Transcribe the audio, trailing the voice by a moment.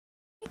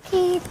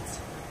Kids,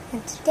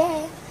 and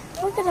today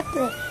we're gonna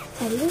play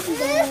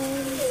Lumban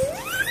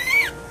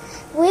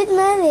with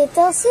my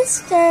little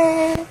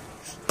sister.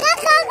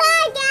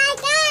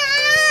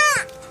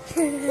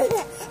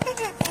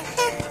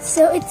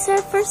 So it's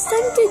her first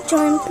time to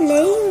join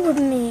playing with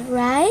me,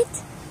 right?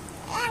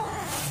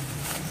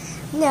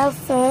 Now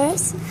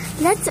first,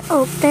 let's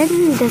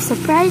open the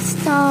surprise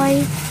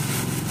toy.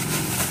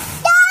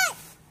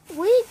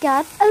 We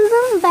got a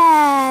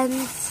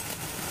Lumban.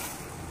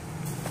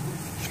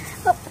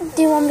 Oh,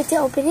 do you want me to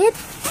open it?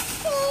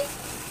 Okay.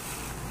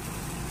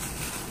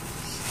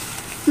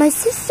 My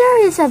sister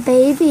is a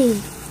baby,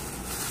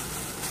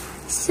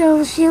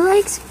 so she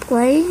likes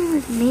playing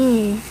with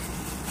me.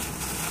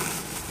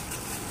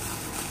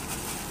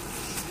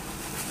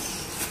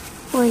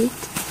 Wait,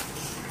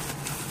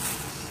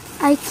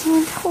 I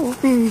can't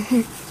open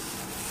it.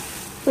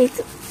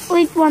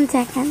 Wait 1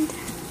 second.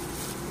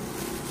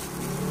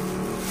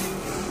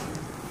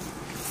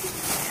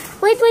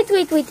 Wait.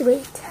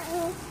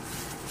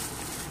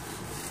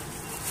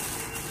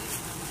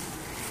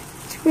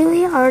 It's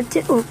really hard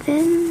to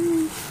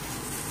open.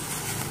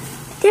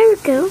 There we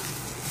go.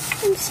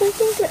 I'm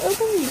starting to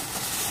open it.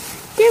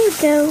 There we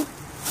go.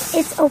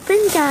 It's open,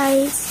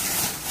 guys.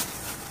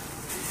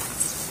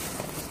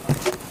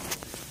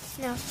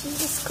 Now she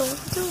is going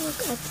to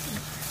look at me.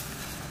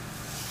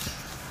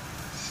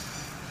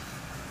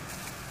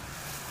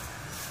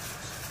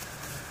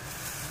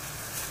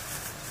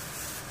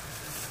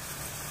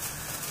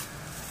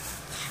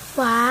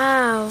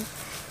 Wow,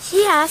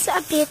 she has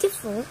a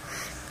beautiful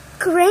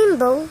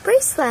rainbow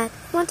bracelet.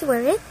 Want to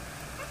wear it?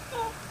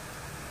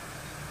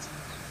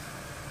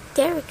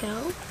 There we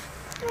go.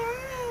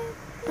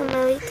 And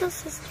my little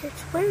sister's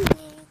wearing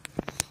it.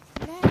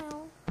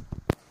 Now,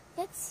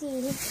 let's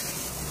see.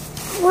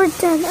 We're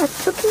done at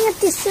looking at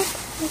this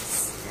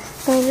surprise.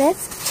 So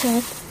let's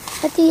check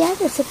at the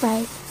other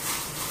surprise.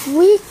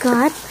 We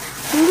got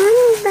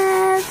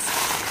Lumbans.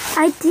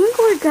 I think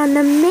we're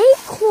gonna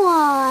make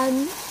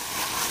one.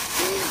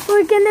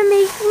 We're gonna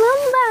make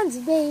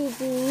Lumbans,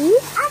 baby.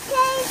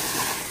 Okay.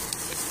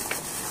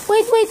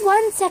 Wait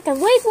 1 second.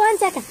 Wait 1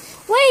 second.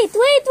 Wait.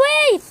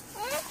 Wait.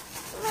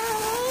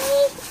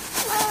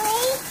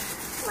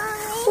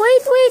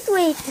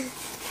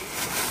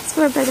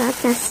 Sorry about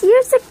that.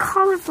 Here's a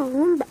colorful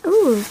Lumban.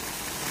 Ooh.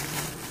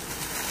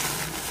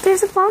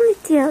 There's a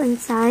ponytail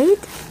inside.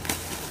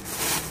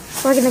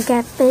 We're gonna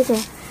get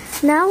bigger.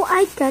 Now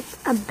I got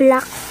a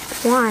black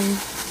one.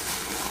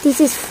 This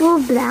is full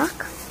black.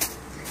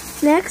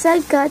 Next, I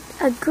got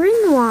a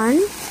green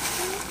one,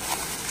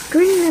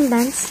 green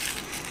Lumbans,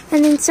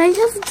 and inside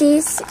of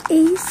this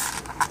is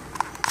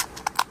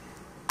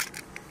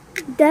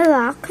the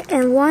lock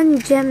and one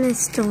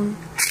gemstone.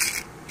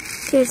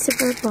 Here's the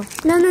purple.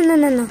 No.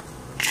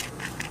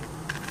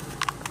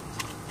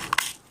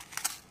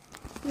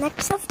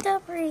 Next of the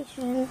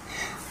operation,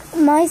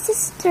 my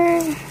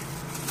sister.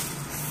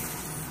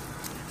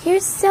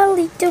 Here's a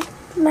little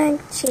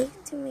blank shape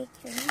to make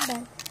your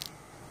Lumban.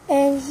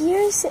 And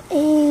here's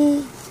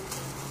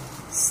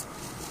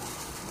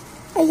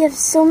I have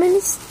so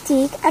many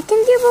sticks. I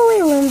can give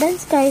away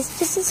Lumbans, guys.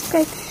 Just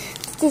subscribe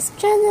to this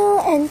channel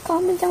and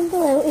comment down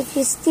below if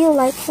you still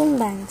like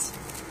Lumbans.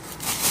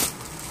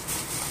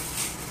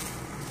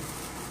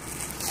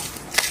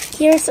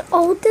 Here's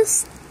all the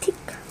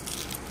sticks.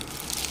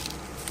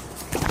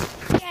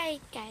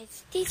 Alright,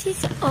 guys. This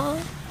is all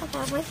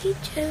about my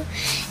video.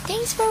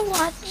 Thanks for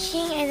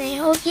watching, and I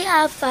hope you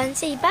have fun.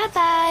 Say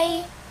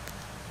bye-bye.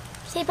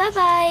 Say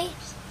bye-bye.